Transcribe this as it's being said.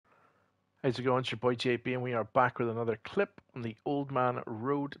How's it going? It's your boy JP, and we are back with another clip on the Old Man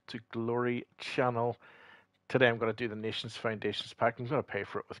Road to Glory channel. Today I'm going to do the Nations Foundations pack. I'm going to pay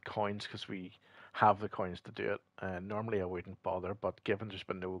for it with coins because we have the coins to do it. Normally I wouldn't bother, but given there's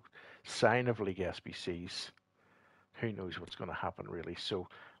been no sign of League SBCs, who knows what's going to happen really. So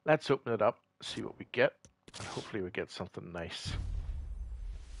let's open it up, see what we get, and hopefully we get something nice.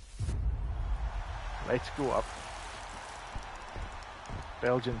 Let's go up.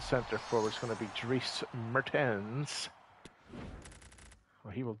 Belgian centre forward is going to be Dries Mertens.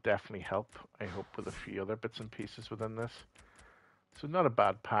 Well, he will definitely help, I hope, with a few other bits and pieces within this. So not a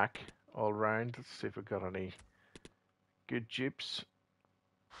bad pack all round. Let's see if we've got any good dupes.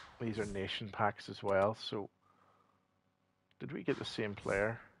 These are nation packs as well. So did we get the same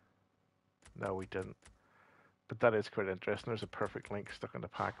player? No, we didn't. But that is quite interesting. There's a perfect link stuck in the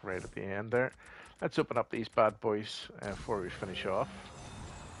pack right at the end there. Let's open up these bad boys before we finish off.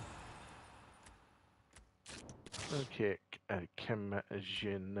 Okay, Kim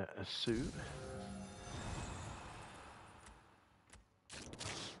Jin-Soo.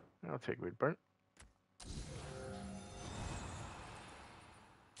 I'll take Woodburn.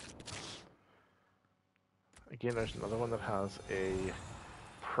 Again, there's another one that has a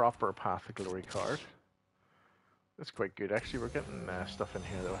proper Path of Glory card. That's quite good. Actually, we're getting stuff in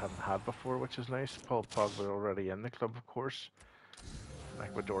here that we haven't had before, which is nice. Paul Pogba already in the club, of course. An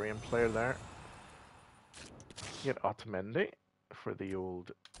Ecuadorian player there. You get Otamendi for the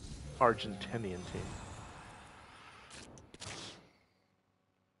old Argentinian team.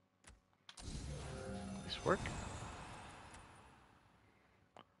 Nice work.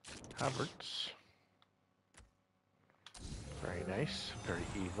 Havertz. Very nice. Very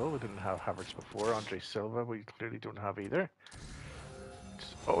evil. We didn't have Havertz before. Andre Silva, we clearly don't have either.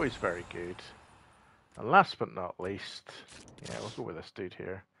 It's always very good. And last but not least, yeah, we'll go with this dude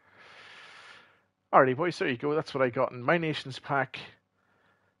here. Alrighty, boys, there you go. That's what I got in my Nations pack.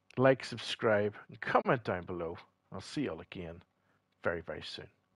 Like, subscribe, and comment down below. I'll see you all again very, very soon.